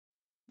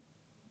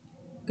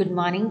Good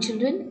morning,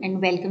 children,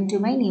 and welcome to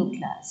my new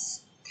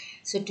class.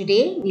 So,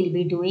 today we'll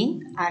be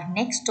doing our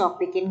next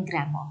topic in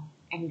grammar,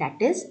 and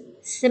that is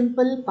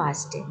simple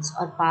past tense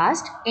or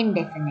past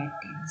indefinite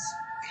tense.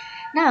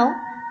 Now,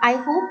 I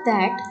hope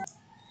that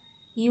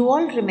you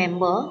all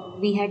remember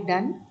we had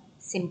done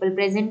simple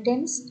present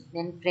tense,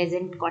 then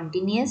present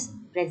continuous,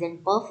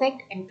 present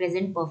perfect, and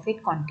present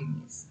perfect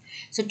continuous.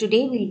 So,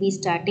 today we'll be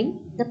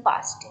starting the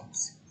past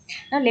tense.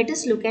 Now, let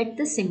us look at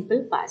the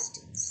simple past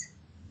tense.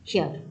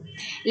 Here,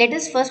 let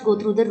us first go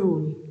through the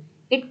rule.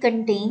 It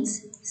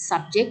contains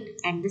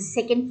subject and the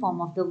second form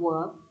of the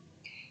verb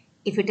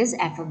if it is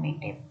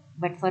affirmative.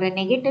 But for a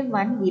negative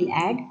one, we'll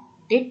add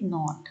did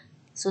not.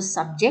 So,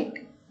 subject,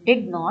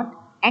 did not,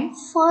 and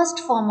first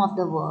form of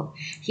the verb.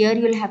 Here,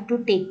 you'll have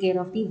to take care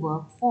of the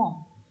verb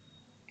form.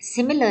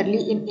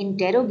 Similarly, in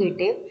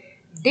interrogative,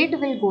 did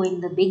will go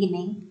in the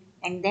beginning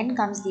and then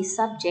comes the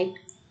subject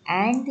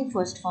and the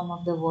first form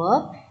of the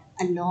verb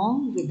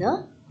along with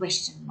a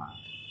question mark.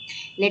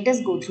 Let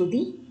us go through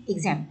the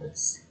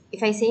examples.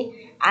 If I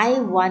say, I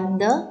won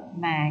the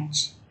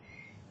match,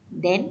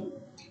 then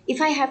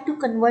if I have to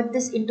convert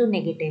this into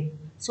negative,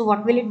 so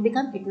what will it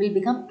become? It will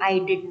become, I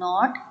did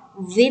not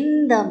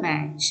win the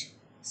match.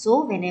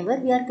 So whenever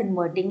we are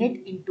converting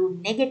it into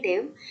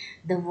negative,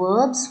 the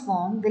verb's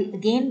form will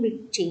again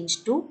be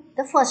changed to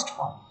the first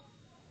form.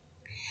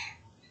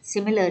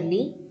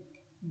 Similarly,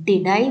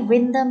 did I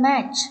win the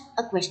match?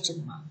 A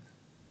question mark.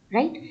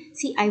 Right?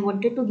 See, I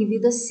wanted to give you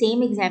the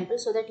same example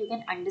so that you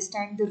can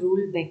understand the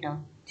rule better.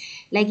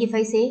 Like if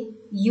I say,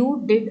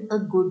 you did a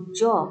good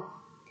job.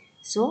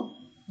 So,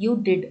 you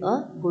did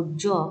a good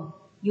job.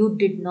 You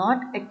did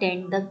not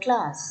attend the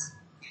class.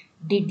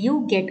 Did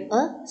you get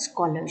a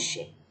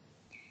scholarship?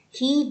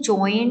 He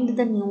joined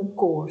the new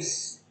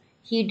course.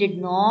 He did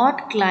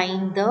not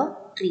climb the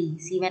tree.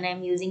 See, when I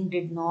am using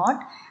did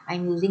not, I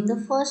am using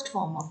the first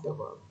form of the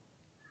verb.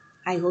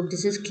 I hope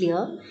this is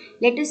clear.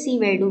 Let us see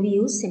where do we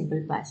use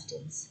simple past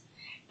tense.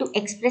 To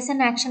express an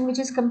action which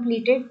is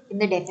completed in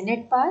the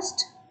definite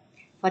past.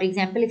 For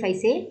example, if I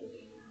say,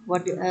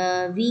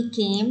 we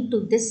came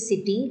to this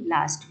city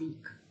last week.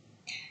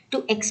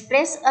 To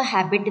express a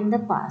habit in the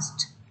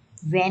past.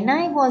 When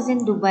I was in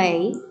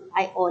Dubai,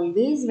 I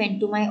always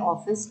went to my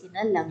office in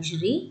a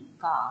luxury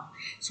car.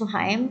 So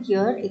I am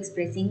here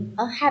expressing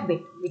a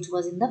habit which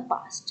was in the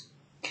past.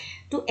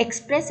 To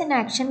express an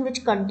action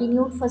which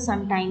continued for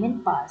some time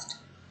in past.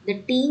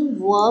 The team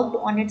worked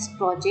on its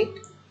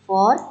project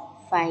for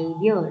 5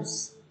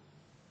 years.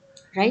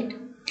 Right?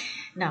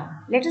 Now,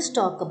 let us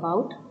talk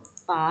about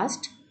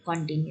past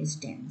continuous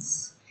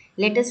tense.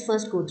 Let us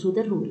first go through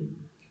the rule.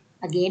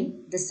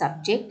 Again, the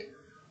subject,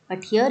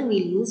 but here we'll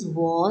use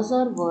was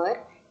or were,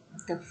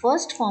 the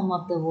first form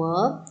of the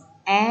verb,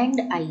 and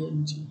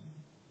ing.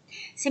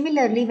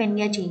 Similarly, when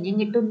we are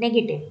changing it to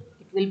negative,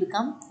 it will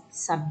become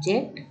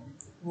subject,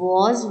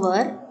 was,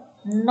 were,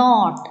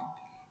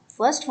 not,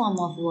 first form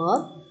of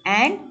verb,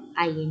 and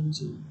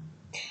ing.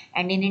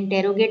 And in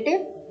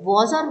interrogative,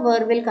 was or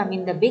were will come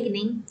in the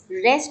beginning,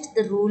 rest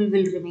the rule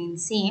will remain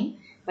same,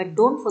 but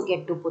don't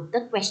forget to put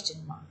the question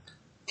mark.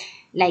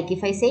 Like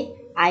if I say,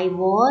 I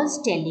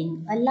was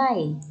telling a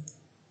lie.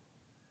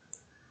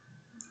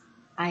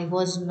 I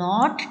was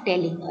not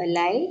telling a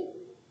lie.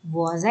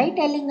 Was I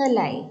telling a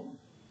lie?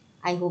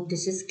 I hope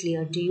this is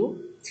clear to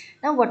you.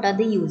 Now, what are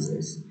the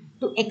uses?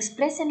 To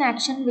express an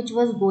action which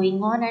was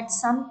going on at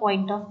some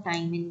point of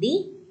time in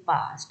the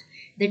past.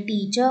 The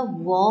teacher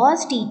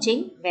was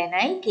teaching when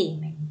I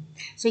came in.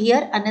 So,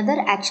 here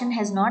another action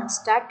has not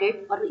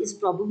started or is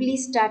probably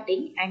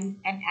starting and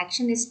an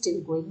action is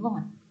still going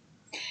on.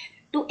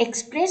 To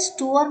express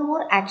two or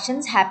more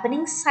actions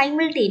happening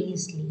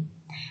simultaneously.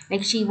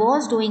 Like she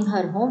was doing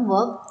her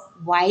homework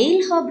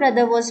while her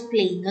brother was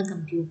playing a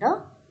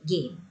computer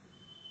game.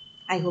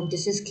 I hope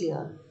this is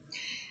clear.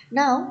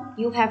 Now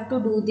you have to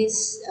do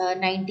this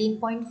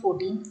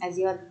 19.14 as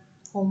your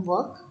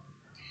homework.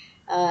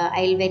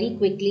 I'll very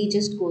quickly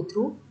just go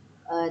through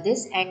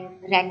this and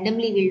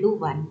randomly we'll do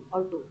one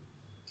or two.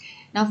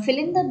 Now fill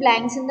in the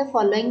blanks in the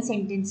following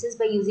sentences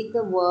by using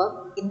the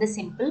verb in the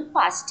simple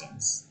past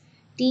tense.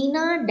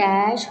 Tina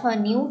dashed her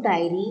new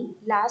diary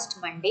last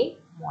Monday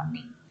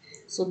morning.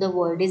 So the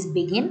word is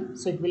begin,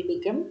 so it will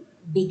become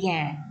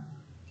began.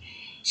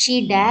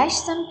 She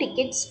dashed some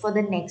tickets for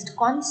the next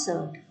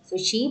concert. So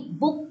she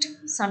booked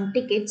some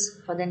tickets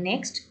for the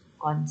next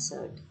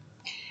concert.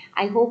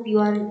 I hope you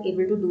are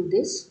able to do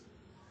this.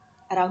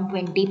 Around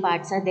 20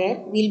 parts are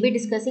there. We'll be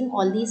discussing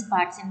all these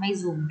parts in my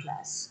Zoom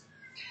class.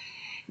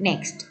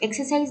 Next,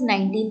 exercise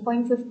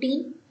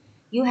 19.15.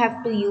 You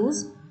have to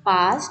use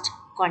past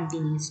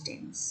continuous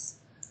tense.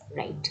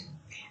 Right.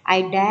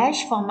 I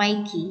dash for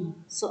my key.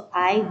 So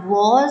I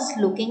was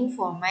looking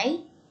for my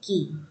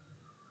key.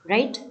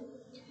 Right.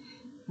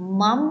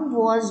 Mum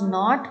was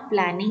not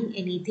planning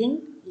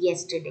anything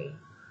yesterday.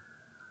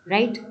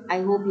 Right?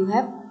 I hope you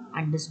have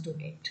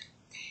understood it.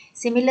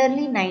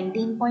 Similarly,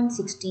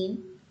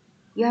 19.16,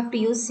 you have to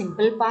use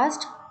simple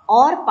past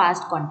or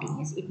past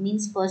continuous. It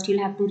means first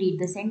you'll have to read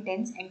the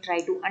sentence and try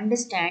to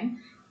understand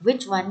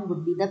which one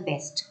would be the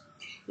best.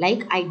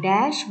 Like I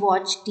dash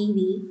watch TV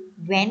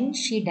when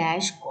she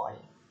dash call.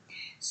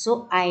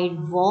 So I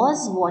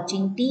was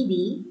watching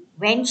TV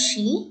when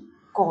she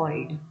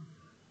called.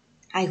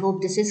 I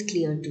hope this is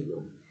clear to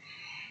you.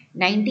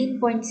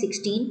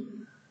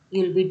 19.16,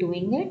 you'll be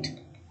doing it.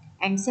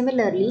 And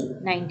similarly,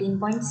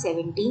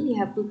 19.17, you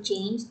have to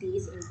change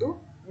these into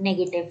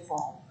negative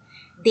form.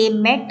 They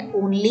met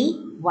only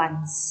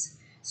once.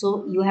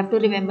 So you have to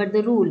remember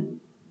the rule.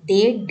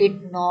 They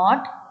did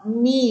not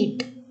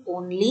meet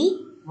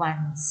only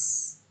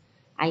once.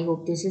 I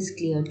hope this is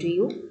clear to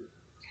you.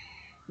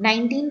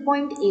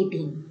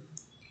 19.18,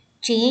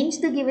 change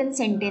the given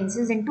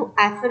sentences into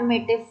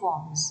affirmative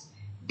forms.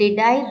 Did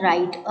I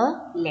write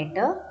a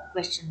letter?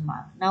 Question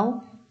mark.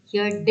 Now,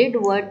 here did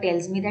word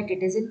tells me that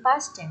it is in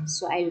past tense.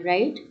 So, I'll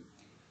write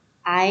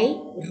I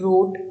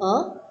wrote a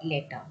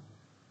letter.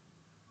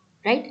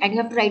 Right? And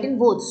you have to write in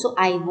both. So,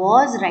 I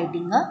was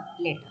writing a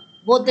letter.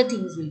 Both the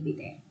things will be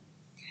there.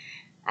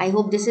 I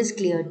hope this is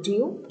clear to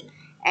you.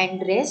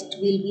 And rest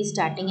will be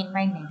starting in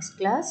my next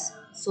class.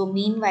 So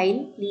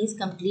meanwhile, please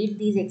complete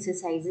these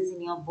exercises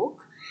in your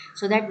book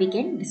so that we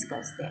can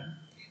discuss them.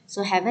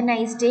 So have a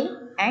nice day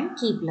and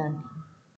keep learning.